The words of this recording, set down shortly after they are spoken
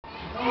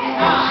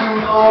you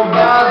know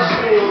about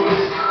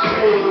dreams,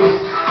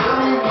 dreams.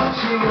 Tell me what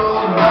you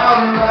know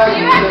about night.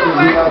 You have to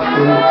work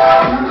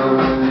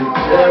tomorrow.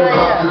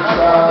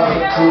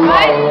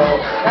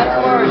 That's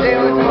tomorrow. Day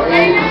one tomorrow. Are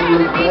you going to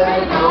the beach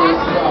with the dog?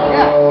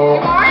 Yeah.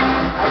 You are?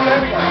 I'm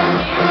every day.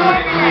 You go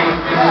every day.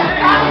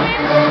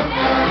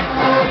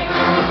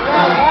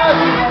 I'm not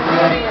working yet,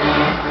 so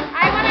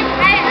I want to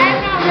see.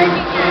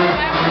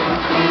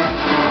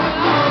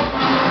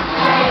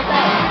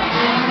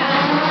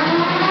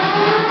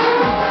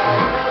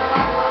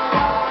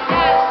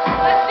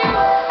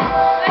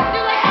 Let's do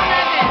like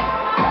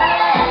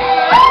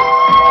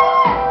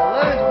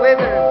 11 is way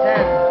better than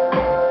 10.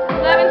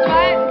 11. 11's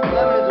what?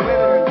 11 is way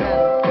better than 10.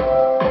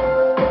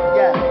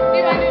 Yeah.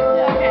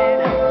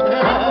 Okay.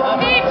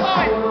 Keep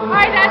going.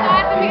 Alright, that's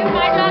awesome because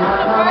my dog's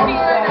still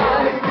barking right now.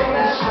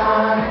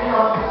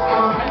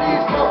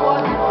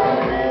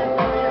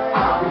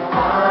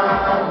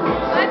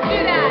 Let's do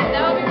that.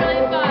 That would be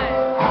really fun.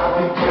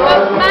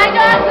 My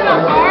dog's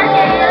gonna bark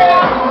and your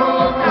dog the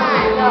whole time.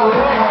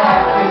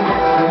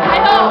 I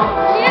know.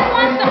 She just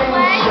wants to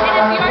play, and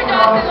if your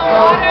dog's in the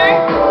water,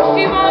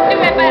 she won't do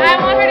it, but I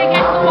want her to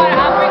get to the water.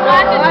 I'll bring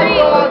lots of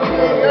treats.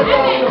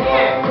 Okay,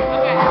 here.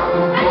 Okay.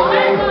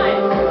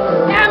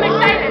 Yeah, I'm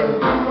excited.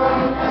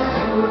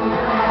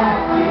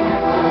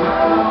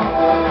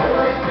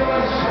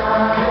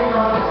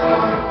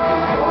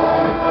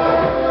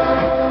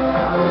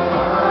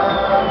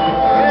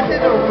 This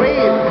is a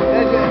rave.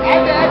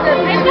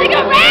 It's like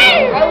a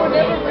rave! I will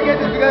never forget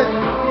this because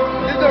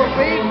there's a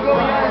rave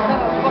going on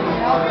inside my fucking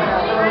house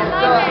right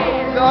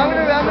now. So I'm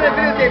gonna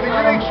videotape it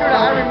to make sure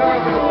that I remember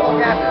what the fuck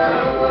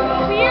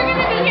happened. We are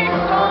gonna be here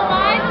so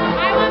much.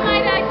 I want my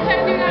dog to try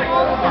to do that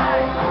all the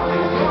time.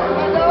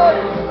 My dog.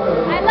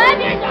 I love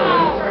your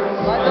dog.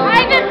 My dog.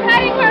 I've been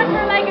petting her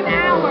for like an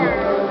hour.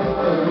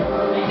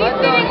 She's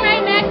sitting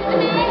right next to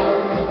me.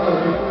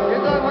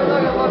 Your dog, my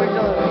dog, I love each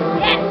other.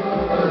 Yes.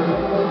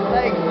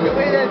 Like the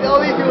way that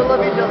all these people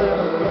love each other.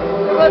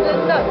 They're about to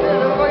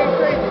nuts.